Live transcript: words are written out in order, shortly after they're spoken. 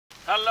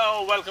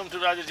Hello, welcome to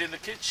Rajaji in the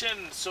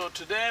kitchen. So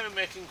today we're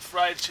making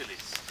fried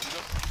chilies.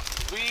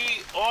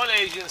 We, all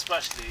Asians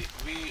especially,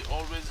 we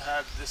always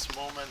had this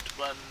moment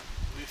when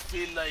we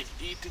feel like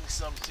eating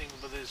something,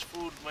 but there's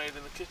food made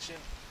in the kitchen,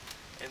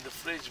 in the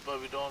fridge,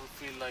 but we don't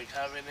feel like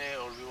having it,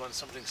 or we want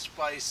something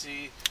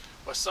spicy,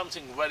 or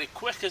something very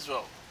quick as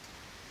well.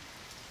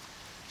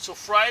 So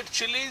fried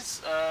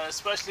chilies,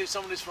 especially if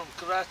somebody's from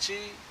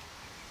Karachi,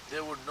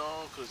 they would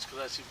know, because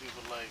Karachi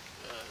people like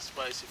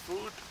spicy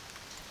food.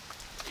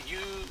 You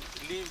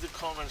leave the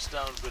comments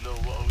down below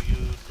what you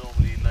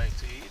normally like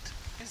to eat.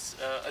 It's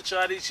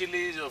achari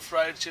chilies or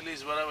fried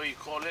chilies, whatever you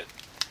call it.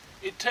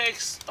 It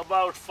takes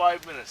about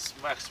 5 minutes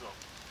maximum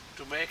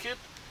to make it,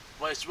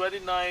 but it's very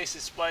nice,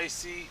 it's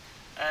spicy,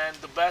 and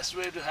the best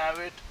way to have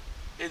it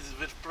is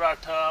with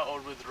paratha or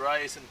with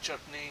rice and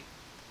chutney.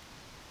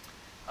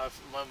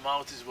 My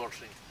mouth is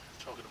watering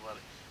talking about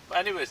it. But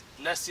anyways,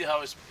 let's see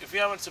how it's. If you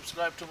haven't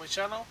subscribed to my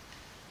channel,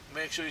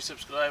 make sure you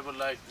subscribe or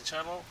like the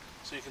channel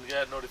so you can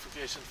get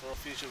notification for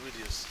future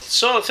videos.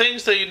 So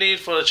things that you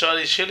need for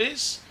achari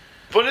chilies.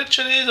 Bullet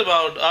chilies, I've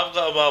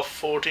got about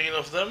 14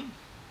 of them.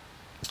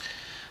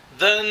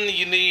 Then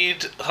you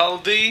need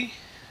haldi,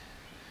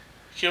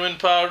 cumin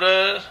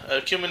powder,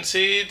 cumin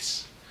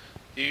seeds.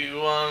 You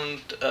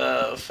want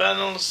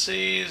fennel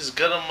seeds,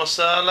 garam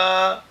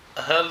masala,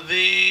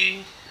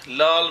 haldi,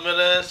 lal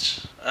mirch,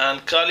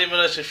 and kali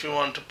mirch if you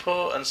want to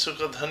put, and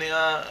suka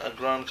dhania,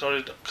 ground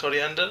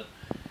coriander.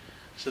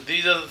 So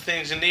these are the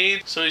things you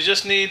need. So you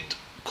just need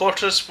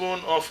quarter spoon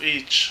of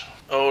each,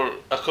 or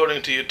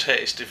according to your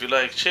taste. If you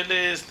like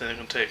chilies, then you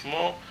can take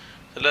more.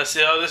 So let's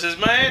see how this is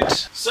made.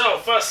 So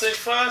first thing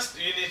first,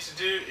 you need to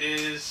do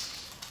is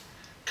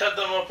cut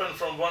them open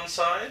from one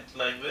side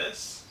like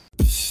this.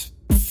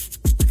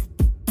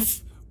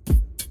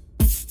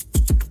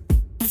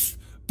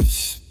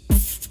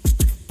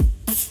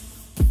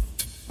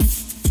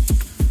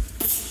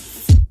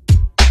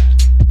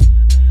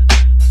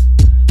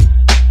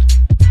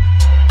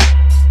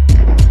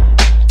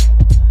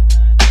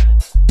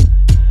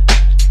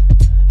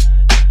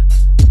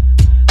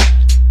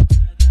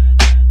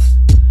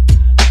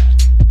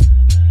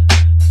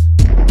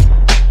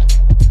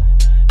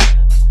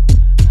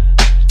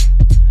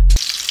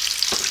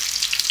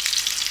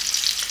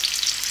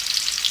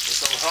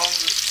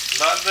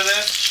 Lal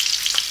mirch,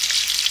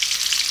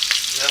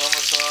 garam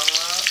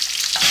masala,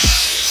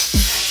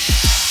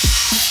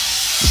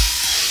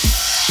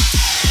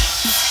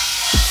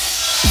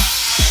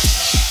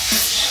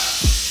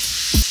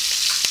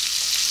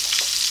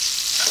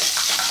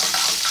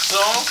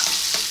 salt,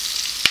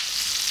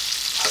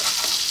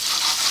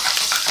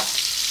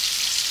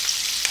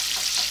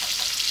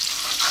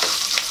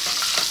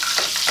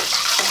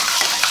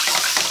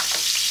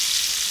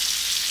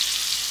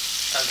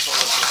 and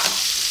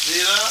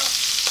zira.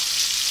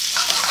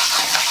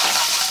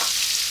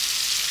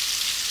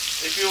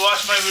 If you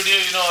watch my video,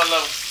 you know I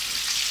love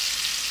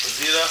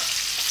zira.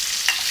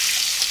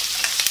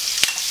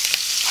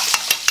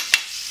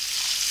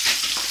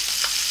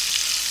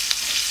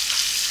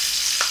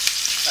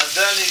 And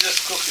then you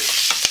just cook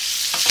it.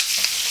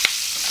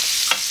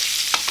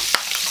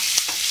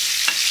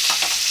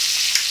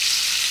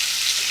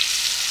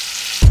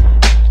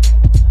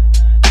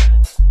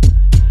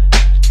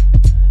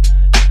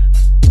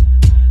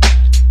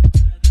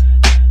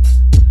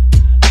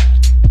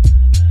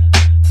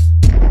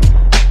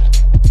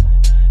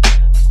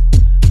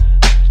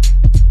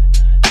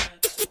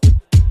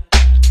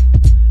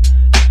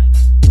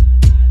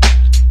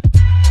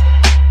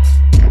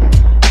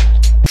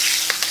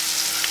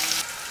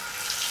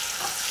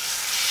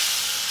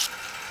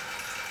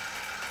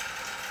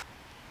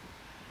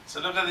 So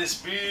look at these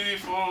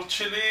beautiful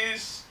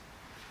chilies,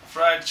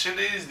 fried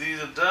chilies. These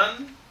are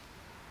done.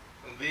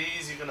 And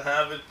these you can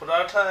have with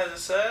paratha, as I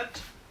said.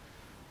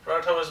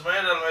 Paratha was made.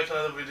 I'll make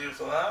another video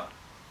for that.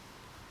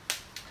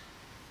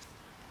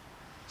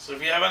 So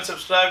if you haven't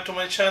subscribed to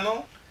my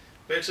channel,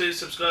 make sure you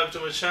subscribe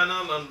to my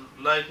channel and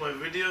like my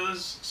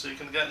videos so you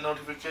can get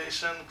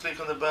notification.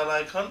 Click on the bell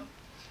icon.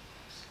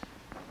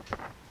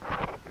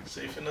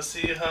 So if you want to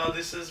see how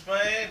this is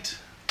made.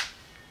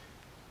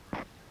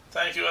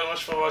 Thank you very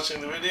much for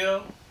watching the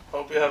video.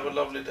 Hope you have a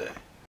lovely day.